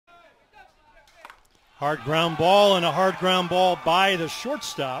Hard ground ball, and a hard ground ball by the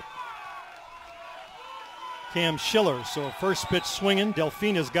shortstop, Cam Schiller. So first pitch swinging.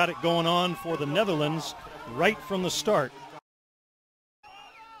 Delfina's got it going on for the Netherlands right from the start.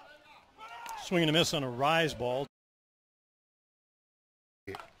 Swing and a miss on a rise ball.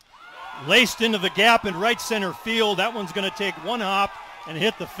 Laced into the gap in right center field. That one's going to take one hop and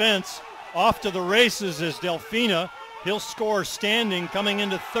hit the fence. Off to the races is Delfina. He'll score standing. Coming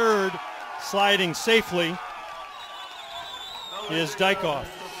into third, sliding safely, is Dijkhoff.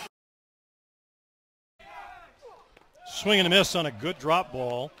 Swing and a miss on a good drop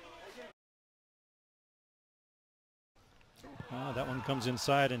ball. That one comes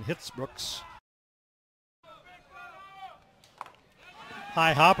inside and hits Brooks.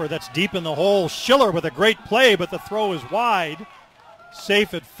 High hopper, that's deep in the hole. Schiller with a great play, but the throw is wide.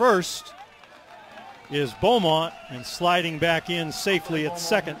 Safe at first is Beaumont, and sliding back in safely at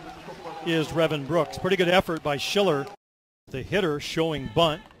second is Revan Brooks. Pretty good effort by Schiller. The hitter showing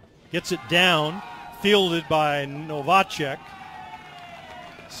bunt. Gets it down, fielded by Novacek.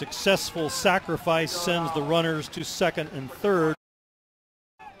 Successful sacrifice sends the runners to second and third.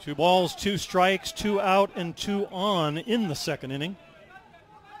 2 balls, 2 strikes, 2 out, and 2 on in the second inning.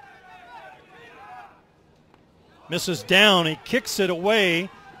 Misses down, he kicks it away,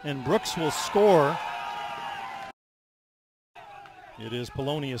 and Brooks will score. It is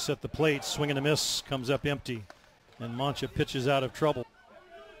Polonius at the plate. Swing and a miss, comes up empty, and Mancha pitches out of trouble.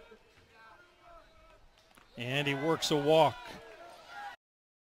 And he works a walk.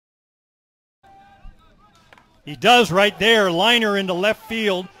 He does right there. Liner into left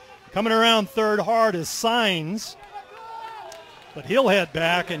field. Coming around third hard is Signs, but he'll head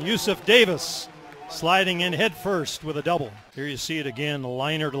back, and Yusuf Davis sliding in head first with a double. Here you see it again, the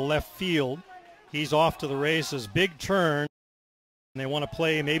liner to left field. He's off to the races. Big turn. And they want to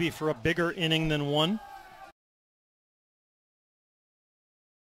play maybe for a bigger inning than one.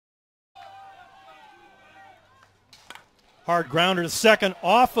 Hard grounder to second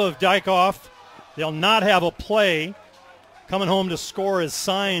off of Dijkhoff. They'll not have a play. Coming home to score is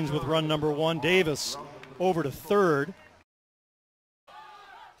Signs with run number 1. Davis over to third.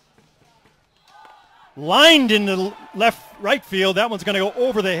 Lined into right field. That one's going to go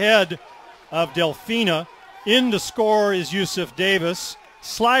over the head of Delfina. In to score is Yusuf Davis.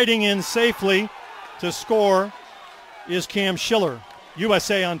 Sliding in safely to score is Cam Schiller.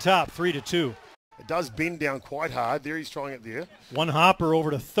 USA on top, 3-2. It does bend down quite hard. There he's trying it there. One hopper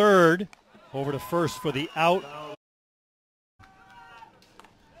over to third. Over to first for the out.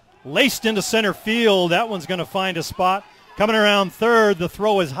 Laced into center field. That one's going to find a spot. Coming around third. The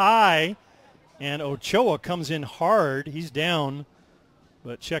throw is high. And Ochoa comes in hard. He's down,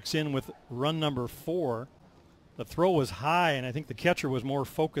 but checks in with run number 4. The throw was high, and I think the catcher was more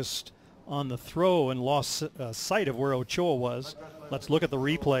focused on the throw and lost sight of where Ochoa was. Let's look at the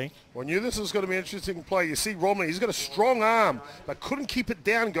replay. Well, I knew this was going to be an interesting play. You see Romney, he's got a strong arm, but couldn't keep it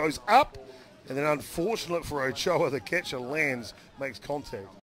down, goes up, and then unfortunate for Ochoa, the catcher lands, makes contact.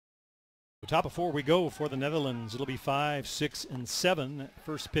 Top of 4 we go for the Netherlands. It'll be 5, 6, and 7.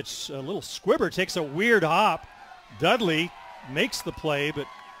 First pitch, a little squibber, takes a weird hop. Dudley makes the play, but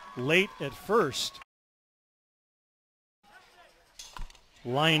late at first.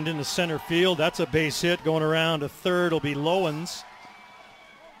 Lined into center field. That's a base hit. Going around to third will be Lowens.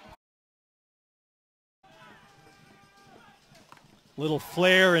 Little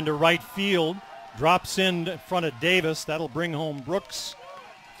flare into right field. Drops in front of Davis. That'll bring home Brooks.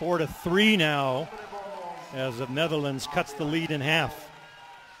 4-3 now as the Netherlands cuts the lead in half.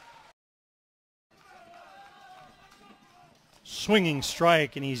 Swinging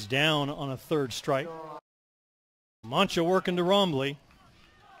strike, and he's down on a third strike. Mancha working to Rombley.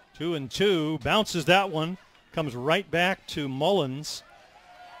 2-2, bounces that one, comes right back to Mullins.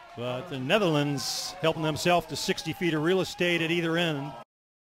 But the Netherlands helping themselves to 60 feet of real estate at either end.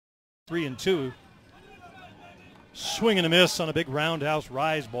 3-2. Swing and a miss on a big roundhouse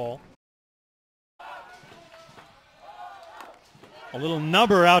rise ball. A little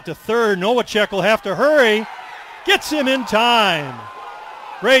nubber out to third. Novacek will have to hurry. Gets him in time.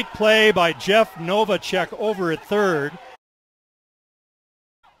 Great play by Jeff Novacek over at third.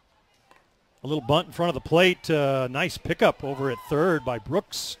 A little bunt in front of the plate. Nice pickup over at third by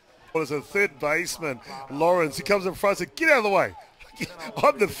Brooks. Well, as a third baseman, Lawrence, he comes in front and says, get out of the way.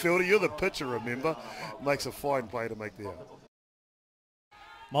 I'm the fielder, you're the pitcher, remember? Makes a fine play to make the out.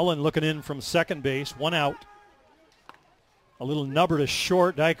 Mullen looking in from second base, 1 out. A little nubber to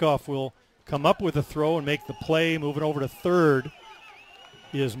short. Dijkhoff will come up with a throw and make the play. Moving over to third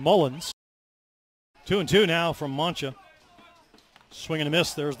is Mullins. 2-2 now from Mancha. Swing and a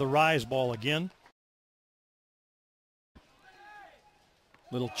miss. There's the rise ball again.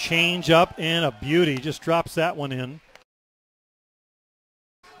 Little change up and a beauty. Just drops that one in.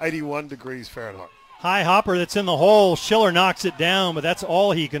 81 degrees Fahrenheit. High hopper that's in the hole. Schiller knocks it down, but that's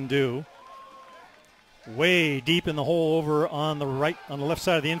all he can do. Way deep in the hole over on the left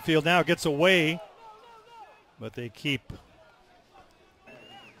side of the infield. Now it gets away, but they keep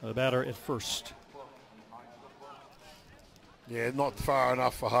the batter at first. Yeah, not far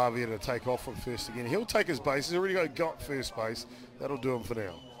enough for Javier to take off from first again. He'll take his base. He's already got first base. That'll do him for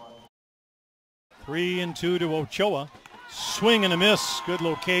now. 3-2 to Ochoa. Swing and a miss. Good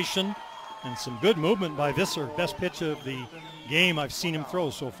location and some good movement by Visser. Best pitch of the game I've seen him throw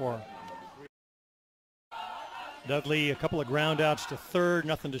so far. Dudley, a couple of ground outs to third.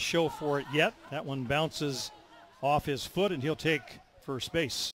 Nothing to show for it yet. That one bounces off his foot and he'll take first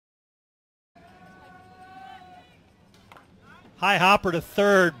base. High hopper to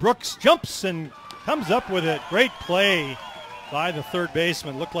third. Brooks jumps and comes up with it. Great play by the third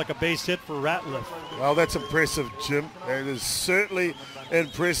baseman. Looked like a base hit for Ratliff. Well, that's impressive, Jim. It is certainly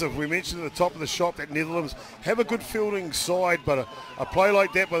impressive. We mentioned at the top of the shop that Netherlands have a good fielding side, but a play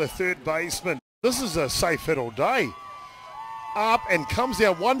like that by the third baseman, this is a safe hit all day. Up and comes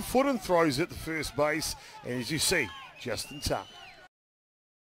down 1 foot and throws it to first base. And as you see, just in time.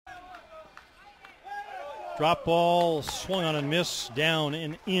 Drop ball, swung on and missed, down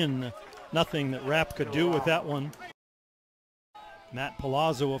and in. Nothing that Rapp could do with that one. Matt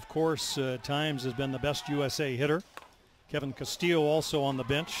Palazzo, of course, at times has been the best USA hitter. Kevin Castillo also on the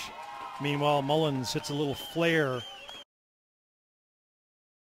bench. Meanwhile, Mullins hits a little flare.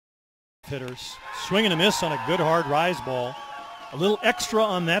 Hitters. Swing and a miss on a good hard rise ball. A little extra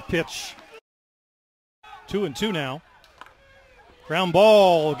on that pitch. 2-2 now. Ground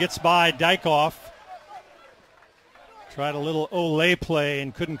ball gets by Dijkhoff. Tried a little Olay play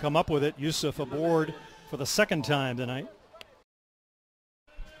and couldn't come up with it. Yusuf aboard for the second time tonight.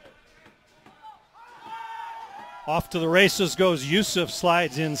 Off to the races goes Yusuf,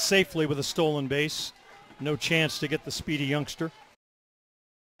 slides in safely with a stolen base. No chance to get the speedy youngster.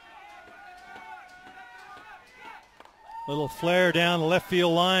 Little flare down the left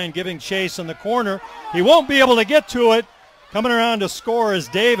field line, giving chase in the corner. He won't be able to get to it. Coming around to score is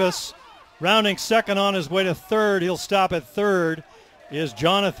Davis. Rounding second on his way to third. He'll stop at third is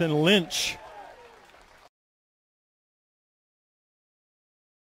Jonathan Lynch.